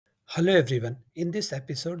Hello everyone. In this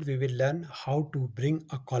episode, we will learn how to bring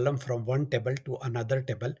a column from one table to another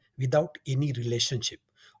table without any relationship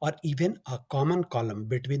or even a common column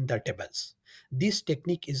between the tables. This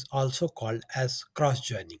technique is also called as cross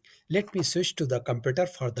joining. Let me switch to the computer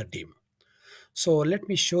for the demo. So let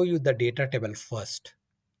me show you the data table first.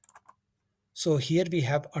 So here we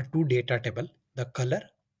have a two data table. The color,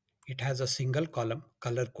 it has a single column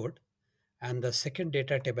color code, and the second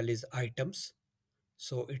data table is items.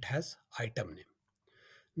 So it has item name.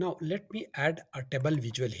 Now let me add a table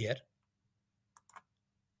visual here,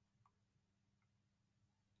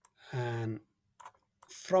 and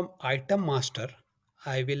from item master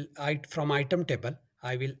from item table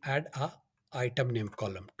I will add a item name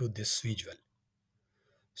column to this visual.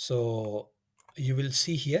 So you will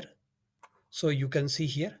see here, so you can see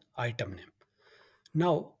here item name.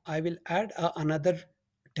 Now I will add another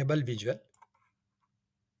table visual,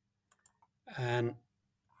 and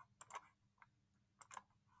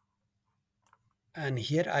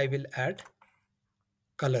here I will add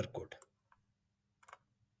color code.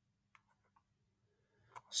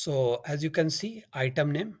 So as you can see,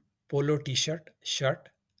 item name, polo t-shirt, shirt,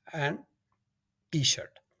 and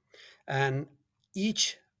t-shirt, and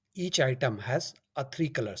each item has a three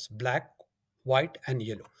colors: black, white, and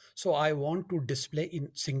yellow. So I want to display in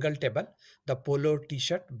single table the polo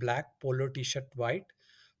t-shirt black, polo t-shirt white,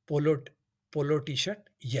 polo polo t-shirt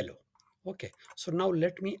yellow. Okay, so now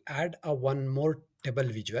let me add a one more table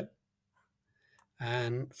visual,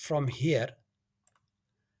 and from here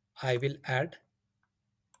I will add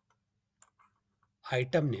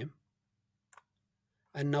item name,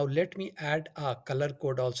 and now let me add a color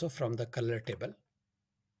code also from the color table.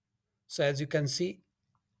 So as you can see,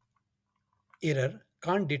 error,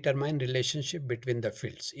 can't determine relationship between the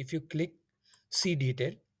fields. If you click see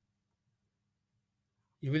detail,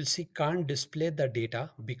 you will see can't display the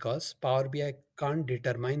data because Power BI can't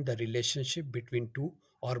determine the relationship between two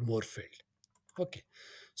or more fields. Okay,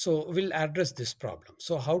 so we'll address this problem.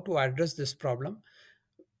 So how to address this problem?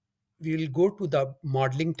 We will go to the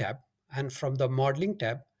modeling tab, and from the modeling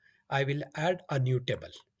tab I will add a new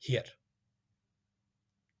table here.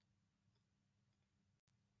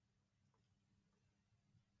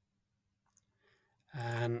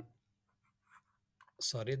 And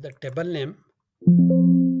sorry, the table name,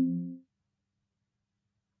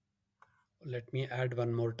 let me add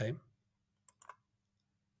one more time.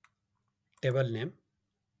 Table name,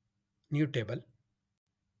 new table,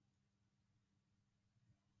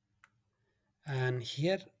 and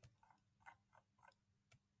here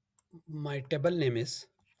my table name is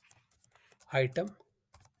item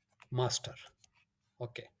master.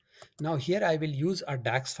 Okay, now here I will use a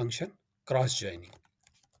DAX function, cross join,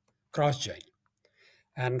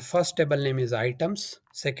 and first table name is items,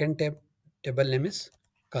 second table name is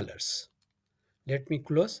colors. Let me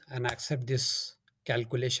close and accept this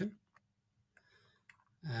calculation,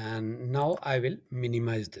 and now I will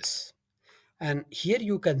minimize this. And here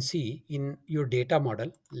you can see in your data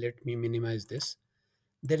model, let me minimize this,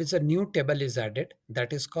 there is a new table is added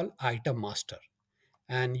that is called item master,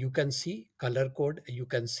 and you can see color code, you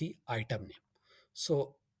can see item name.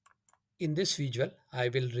 So in this visual I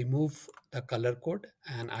will remove the color code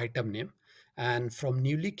and item name, and from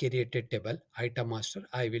newly created table item master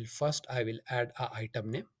I will add a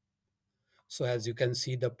item name. So as you can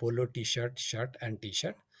see, the polo t-shirt, shirt, and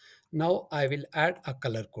t-shirt. Now I will add a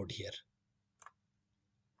color code here.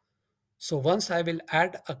 So once I will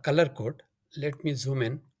add a color code, let me zoom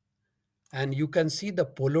in, and you can see the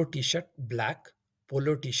polo t-shirt black,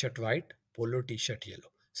 polo t-shirt white, polo t-shirt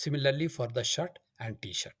yellow. Similarly for the shirt and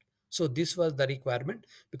t-shirt. So this was the requirement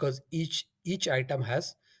because each item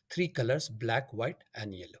has three colors: black, white,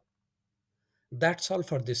 and yellow. That's all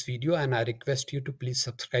for this video, and I request you to please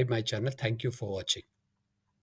subscribe my channel. Thank you for watching.